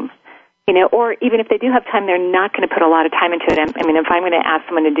time. Or even if they do have time, they're not going to put a lot of time into it. I mean, if I'm going to ask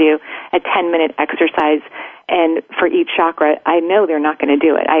someone to do a 10-minute exercise and for each chakra, I know they're not going to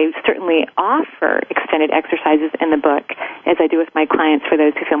do it. I certainly offer extended exercises in the book, as I do with my clients, for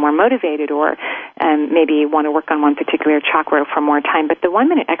those who feel more motivated or maybe want to work on one particular chakra for more time. But the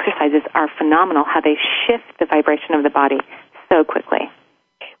 1-minute exercises are phenomenal, how they shift the vibration of the body so quickly.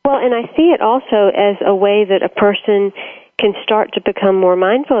 Well, and I see it also as a way that a person can start to become more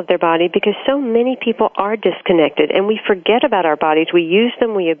mindful of their body, because so many people are disconnected and we forget about our bodies. We use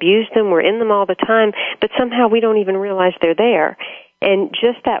them, we abuse them, we're in them all the time, but somehow we don't even realize they're there. And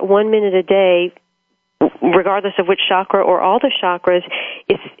just that 1 minute a day, regardless of which chakra or all the chakras,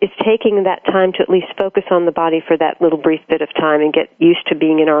 it's taking that time to at least focus on the body for that little brief bit of time and get used to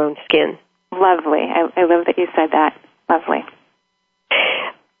being in our own skin. Lovely. I love that you said that. Lovely.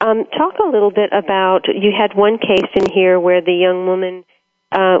 Talk a little bit about, you had one case in here where the young woman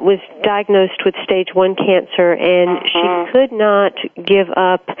was diagnosed with stage 1 cancer, and she could not give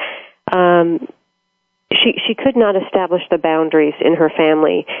up, she could not establish the boundaries in her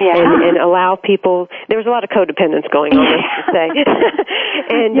family and allow people, there was a lot of codependence going on, let's just say.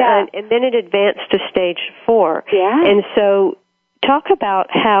 And then it advanced to stage 4. Yeah. And so talk about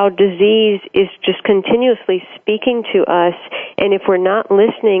how disease is just continuously speaking to us, and if we're not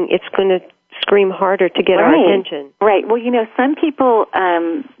listening, it's going to scream harder to get our attention. Right. Well, some people,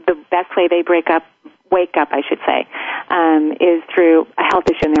 the best way they wake up, I should say, is through a health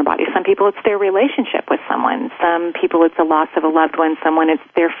issue in their body. Some people, it's their relationship with someone. Some people, it's a loss of a loved one. Someone, it's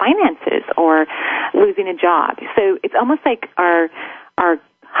their finances or losing a job. So it's almost like our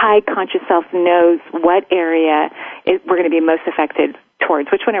high conscious self knows what area we're going to be most affected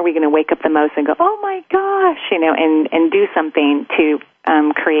towards. Which one are we going to wake up the most and go, oh my gosh, and do something to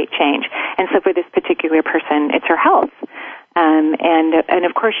create change. And so for this particular person, it's her health. And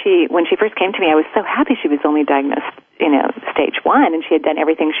of course, when she first came to me, I was so happy she was only diagnosed, stage 1, and she had done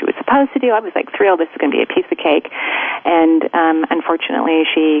everything she was supposed to do. I was like thrilled, this is going to be a piece of cake. And unfortunately,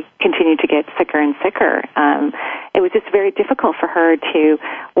 she continued to get sicker and sicker. It was just very difficult for her to,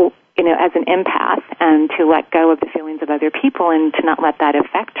 as an empath, and to let go of the feelings of other people and to not let that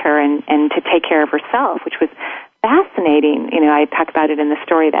affect her and to take care of herself, which was fascinating. I talk about it in the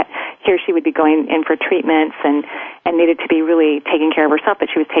story that here she would be going in for treatments and needed to be really taking care of herself, but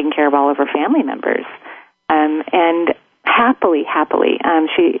she was taking care of all of her family members. And happily,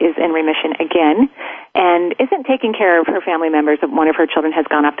 she is in remission again and isn't taking care of her family members. One of her children has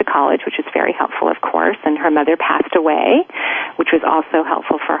gone off to college, which is very helpful, of course, and her mother passed away, which was also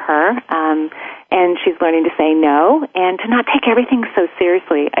helpful for her. And she's learning to say no and to not take everything so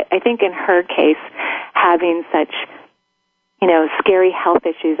seriously. I think in her case, having such, scary health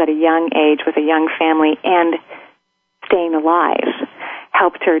issues at a young age with a young family and staying alive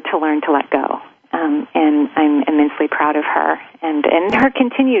helped her to learn to let go. And I'm immensely proud of her and her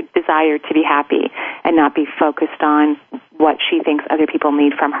continued desire to be happy and not be focused on what she thinks other people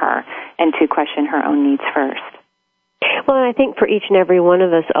need from her and to question her own needs first. Well, I think for each and every one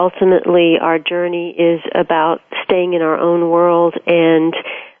of us, ultimately our journey is about staying in our own world and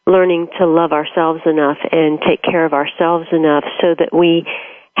learning to love ourselves enough and take care of ourselves enough so that we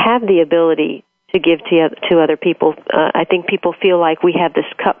have the ability to give to other people. I think people feel like we have this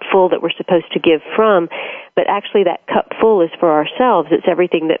cup full that we're supposed to give from, but actually that cup full is for ourselves. It's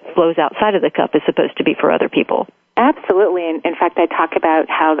everything that flows outside of the cup is supposed to be for other people. Absolutely. And in fact, I talk about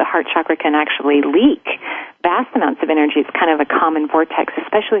how the heart chakra can actually leak vast amounts of energy. It's kind of a common vortex,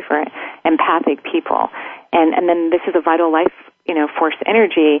 especially for empathic people. And then this is a vital life force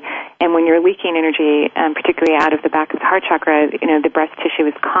energy. And when you're leaking energy, particularly out of the back of the heart chakra, the breast tissue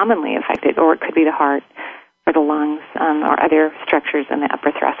is commonly affected, or it could be the heart or the lungs or other structures in the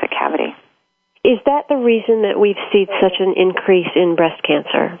upper thoracic cavity. Is that the reason that we've seen such an increase in breast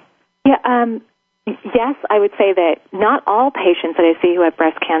cancer? Yeah, yes, I would say that not all patients that I see who have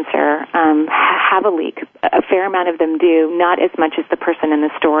breast cancer have a leak. A fair amount of them do, not as much as the person in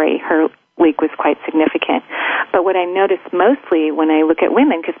the story. Her leak was quite significant. But what I notice mostly when I look at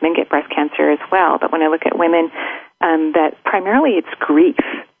women, because men get breast cancer as well, but when I look at women, that primarily it's grief.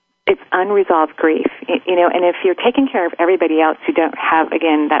 It's unresolved grief, and if you're taking care of everybody else, you don't have,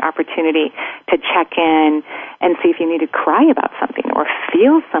 again, that opportunity to check in and see if you need to cry about something or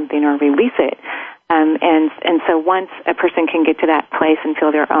feel something or release it. And so once a person can get to that place and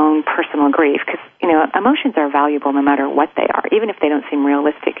feel their own personal grief, because, emotions are valuable no matter what they are. Even if they don't seem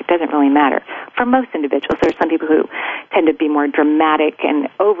realistic, it doesn't really matter. For most individuals, there are some people who tend to be more dramatic and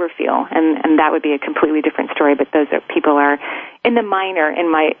overfeel, and that would be a completely different story, but those people are in the minor,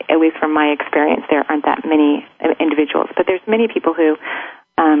 at least from my experience. There aren't that many individuals, but there's many people who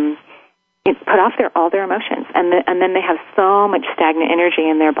put off all their emotions, and then they have so much stagnant energy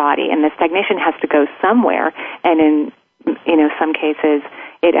in their body, and the stagnation has to go somewhere, and in some cases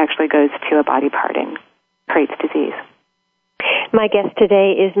it actually goes to a body part and creates disease. My guest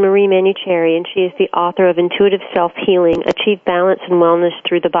today is Marie Manuchehri, and she is the author of Intuitive Self-Healing, Achieve Balance and Wellness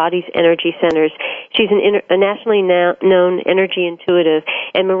Through the Body's Energy Centers. She's a nationally known energy intuitive,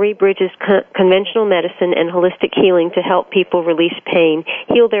 and Marie bridges conventional medicine and holistic healing to help people release pain,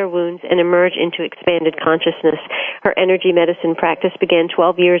 heal their wounds, and emerge into expanded consciousness. Her energy medicine practice began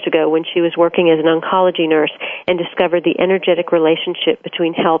 12 years ago when she was working as an oncology nurse and discovered the energetic relationship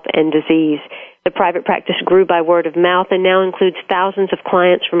between health and disease. The private practice grew by word of mouth and now includes thousands of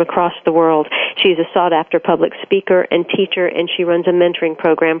clients from across the world. She is a sought-after public speaker and teacher, and she runs a mentoring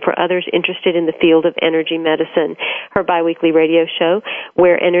program for others interested in the field of energy medicine. Her biweekly radio show,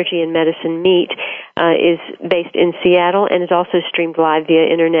 Where Energy and Medicine Meet, is based in Seattle and is also streamed live via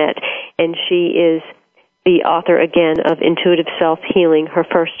Internet. And she is the author, again, of Intuitive Self-Healing, her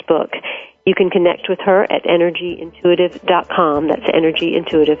first book. You can connect with her at energyintuitive.com. That's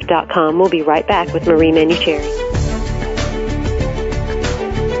energyintuitive.com. We'll be right back with Marie Manuchehri.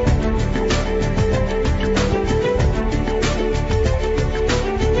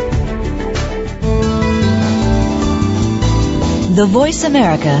 The Voice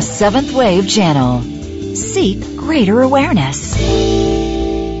America 7th Wave Channel. Seek greater awareness.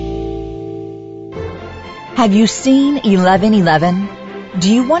 Have you seen 1111? Do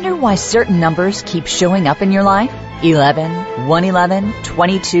you wonder why certain numbers keep showing up in your life? 11, 111,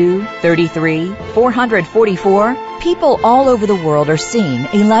 22, 33, 444. People all over the world are seeing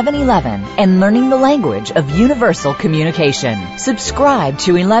 1111 and learning the language of universal communication. Subscribe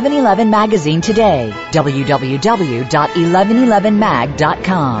to 1111 Magazine today.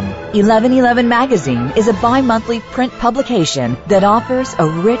 www.1111mag.com. 1111 Magazine is a bi-monthly print publication that offers a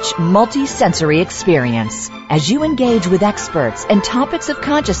rich, multi-sensory experience. As you engage with experts and topics of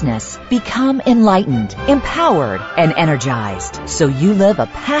consciousness, become enlightened, empowered, and energized, so you live a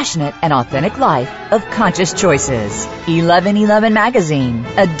passionate and authentic life of conscious choices. 1111 Magazine,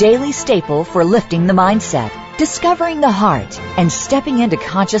 a daily staple for lifting the mindset, discovering the heart, and stepping into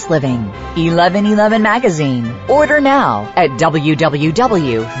conscious living. 1111 Magazine. Order now at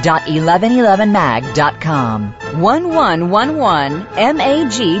www.1111mag.com.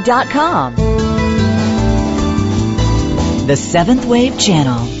 1111mag.com. The 7th Wave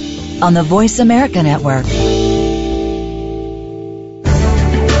Channel on the Voice America Network.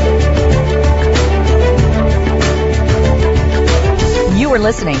 You are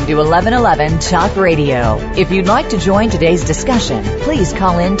listening to 1111 Talk Radio. If you'd like to join today's discussion, please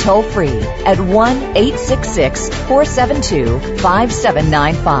call in toll-free at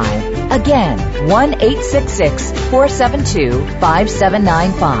 1-866-472-5795. Again,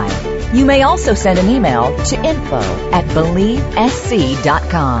 1-866-472-5795. You may also send an email to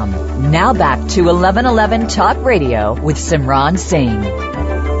info@believesc.com. Now back to 1111 Talk Radio with Simran Singh.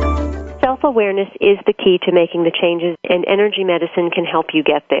 Self-awareness is the key to making the changes, and energy medicine can help you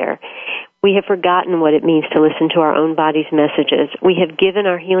get there. We have forgotten what it means to listen to our own body's messages. We have given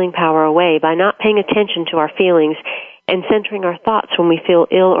our healing power away by not paying attention to our feelings and centering our thoughts when we feel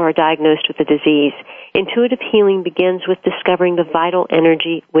ill or are diagnosed with a disease. Intuitive healing begins with discovering the vital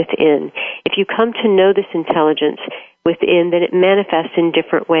energy within. If you come to know this intelligence, within, then it manifests in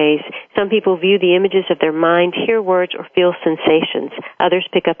different ways. Some people view the images of their mind, hear words, or feel sensations. Others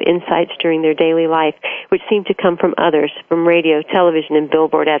pick up insights during their daily life, which seem to come from others, from radio, television, and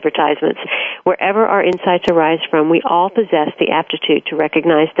billboard advertisements. Wherever our insights arise from, we all possess the aptitude to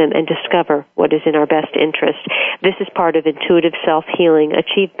recognize them and discover what is in our best interest. This is part of intuitive self-healing,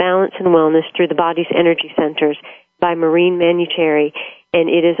 Achieve Balance and Wellness Through the Body's Energy Centers by Marie Manuchehri. And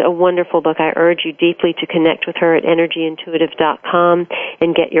it is a wonderful book. I urge you deeply to connect with her at energyintuitive.com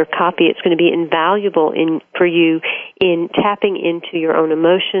and get your copy. It's going to be invaluable for you in tapping into your own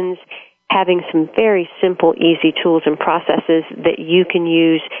emotions, having some very simple, easy tools and processes that you can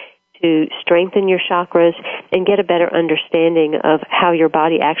use to strengthen your chakras and get a better understanding of how your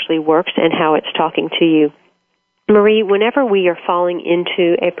body actually works and how it's talking to you. Marie, whenever we are falling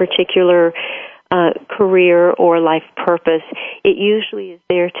into a particular career or life purpose, it usually is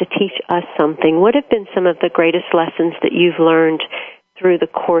there to teach us something. What have been some of the greatest lessons that you've learned through the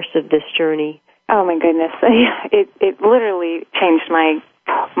course of this journey? Oh my goodness, it literally changed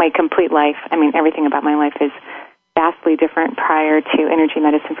my complete life. I mean, everything about my life is vastly different prior to energy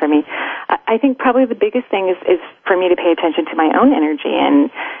medicine for me. I think probably the biggest thing is for me to pay attention to my own energy and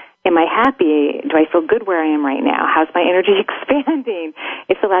am I happy? Do I feel good where I am right now? How's my energy expanding?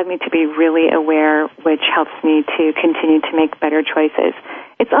 It's allowed me to be really aware, which helps me to continue to make better choices.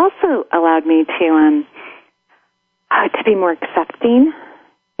 It's also allowed me to be more accepting,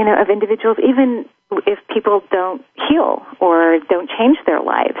 of individuals, even if people don't heal or don't change their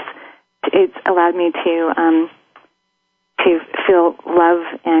lives. It's allowed me to feel love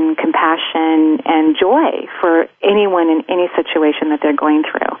and compassion and joy for anyone in any situation that they're going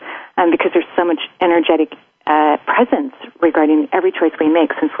through, because there's so much energetic presence regarding every choice we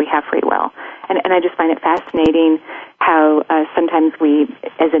make since we have free will. And I just find it fascinating how sometimes we,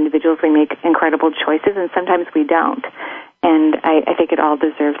 as individuals, we make incredible choices and sometimes we don't. And I think it all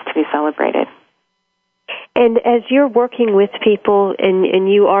deserves to be celebrated. And as you're working with people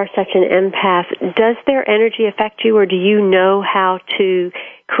and you are such an empath, does their energy affect you, or do you know how to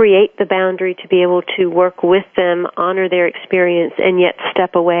create the boundary to be able to work with them, honor their experience, and yet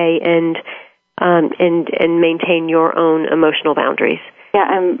step away and maintain your own emotional boundaries? Yeah,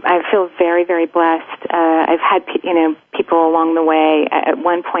 I feel very, very blessed. I've had people along the way. At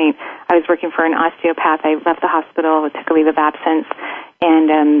one point, I was working for an osteopath. I left the hospital, took a leave of absence,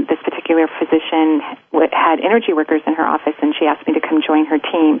 and this particular physician had energy workers in her office, and she asked me to come join her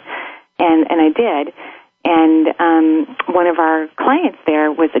team, and I did. And one of our clients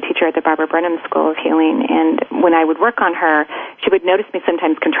there was a teacher at the Barbara Brennan School of Healing, and when I would work on her, she would notice me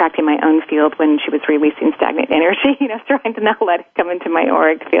sometimes contracting my own field when she was releasing stagnant energy, trying to not let it come into my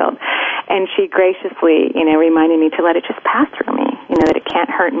auric field. And she graciously, reminded me to let it just pass through me, that it can't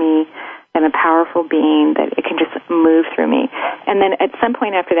hurt me. I'm a powerful being, that it can just move through me. And then at some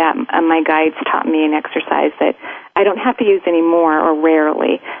point after that, my guides taught me an exercise that I don't have to use anymore or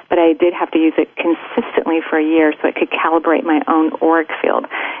rarely, but I did have to use it consistently for a year so it could calibrate my own auric field.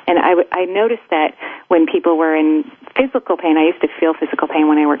 And I noticed that when people were in physical pain, I used to feel physical pain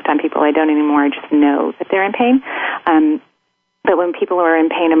when I worked on people. I don't anymore. I just know that they're in pain. But when people were in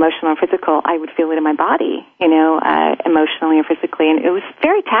pain, emotional or physical, I would feel it in my body, emotionally or physically. And it was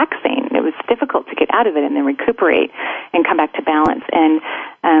very taxing. It was difficult to get out of it and then recuperate and come back to balance. And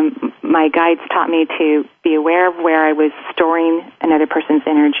my guides taught me to be aware of where I was storing another person's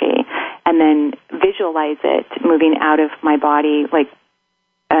energy and then visualize it moving out of my body, like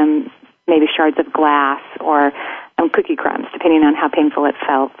maybe shards of glass or cookie crumbs, depending on how painful it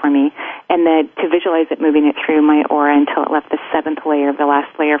felt for me, and then to visualize it moving it through my aura until it left the seventh layer, the last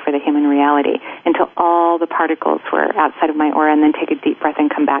layer for the human reality, until all the particles were outside of my aura, and then take a deep breath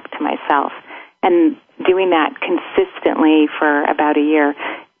and come back to myself. And doing that consistently for about a year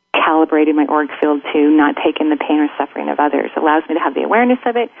calibrated my auric field to not take in the pain or suffering of others. It allows me to have the awareness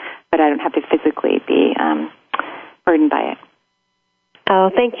of it, but I don't have to physically be burdened by it. Oh,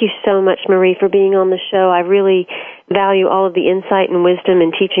 thank you so much, Marie, for being on the show. I really value all of the insight and wisdom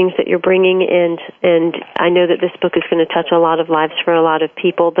and teachings that you're bringing, and I know that this book is going to touch a lot of lives for a lot of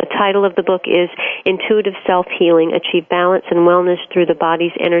people. The title of the book is Intuitive Self-Healing, Achieve Balance and Wellness Through the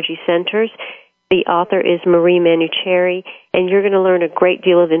Body's Energy Centers. The author is Marie Manuchehri, and you're going to learn a great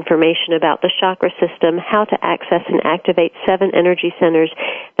deal of information about the chakra system, how to access and activate 7 energy centers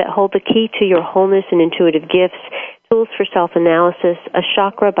that hold the key to your wholeness and intuitive gifts, tools for self-analysis, a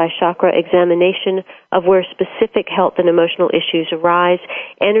chakra-by-chakra examination of where specific health and emotional issues arise,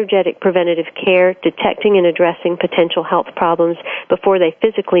 energetic preventative care, detecting and addressing potential health problems before they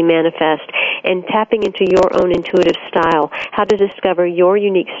physically manifest, and tapping into your own intuitive style, how to discover your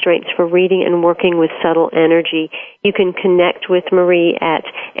unique strengths for reading and working with subtle energy. You can connect with Marie at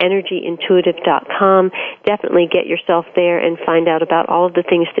energyintuitive.com. Definitely get yourself there and find out about all of the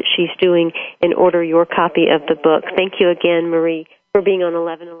things that she's doing and order your copy of the book. Thank you again, Marie, for being on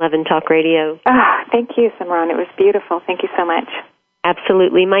 1111 Talk Radio. Thank you, Simran. It was beautiful. Thank you so much.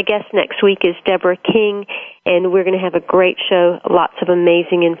 Absolutely. My guest next week is Deborah King, and we're going to have a great show, lots of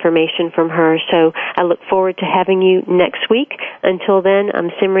amazing information from her. So I look forward to having you next week. Until then, I'm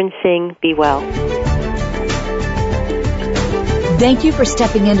Simran Singh. Be well. Thank you for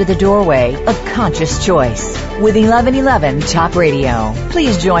stepping into the doorway of conscious choice with 1111 Talk Radio.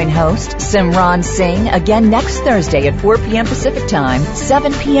 Please join host Simran Singh again next Thursday at 4 p.m. Pacific Time,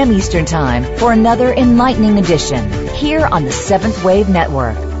 7 p.m. Eastern Time for another enlightening edition here on the Seventh Wave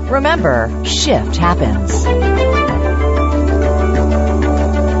Network. Remember, shift happens.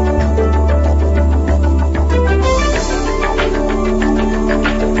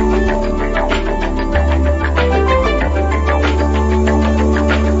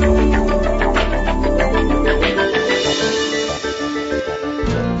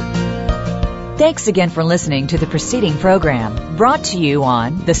 Thanks again for listening to the preceding program brought to you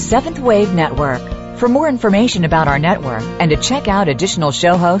on the Seventh Wave Network. For more information about our network and to check out additional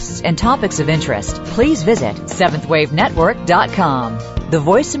show hosts and topics of interest, please visit seventhwavenetwork.com. The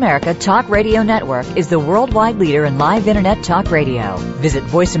Voice America Talk Radio Network is the worldwide leader in live Internet talk radio. Visit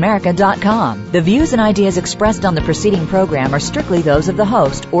voiceamerica.com. The views and ideas expressed on the preceding program are strictly those of the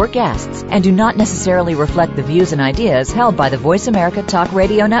host or guests and do not necessarily reflect the views and ideas held by the Voice America Talk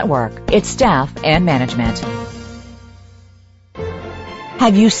Radio Network, its staff, and management.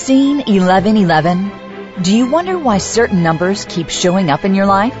 Have you seen 1111? Do you wonder why certain numbers keep showing up in your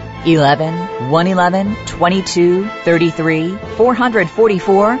life? 11, 111, 22, 33,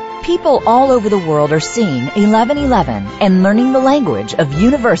 444. People all over the world are seeing 1111 and learning the language of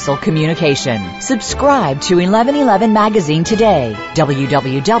universal communication. Subscribe to 1111 Magazine today.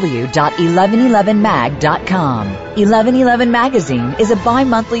 www.1111mag.com. 1111 Magazine is a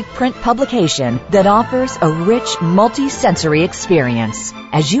bi-monthly print publication that offers a rich, multi-sensory experience.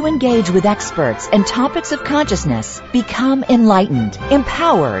 As you engage with experts and topics of consciousness, become enlightened,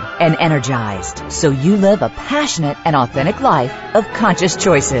 empowered, and energized, so you live a passionate and authentic life of conscious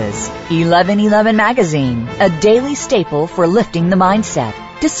choices. 1111 Magazine, a daily staple for lifting the mindset,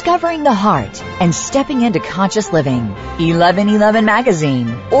 discovering the heart, and stepping into conscious living. 1111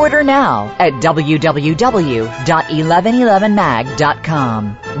 Magazine. Order now at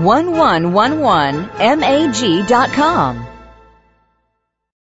www.1111mag.com. 1111mag.com.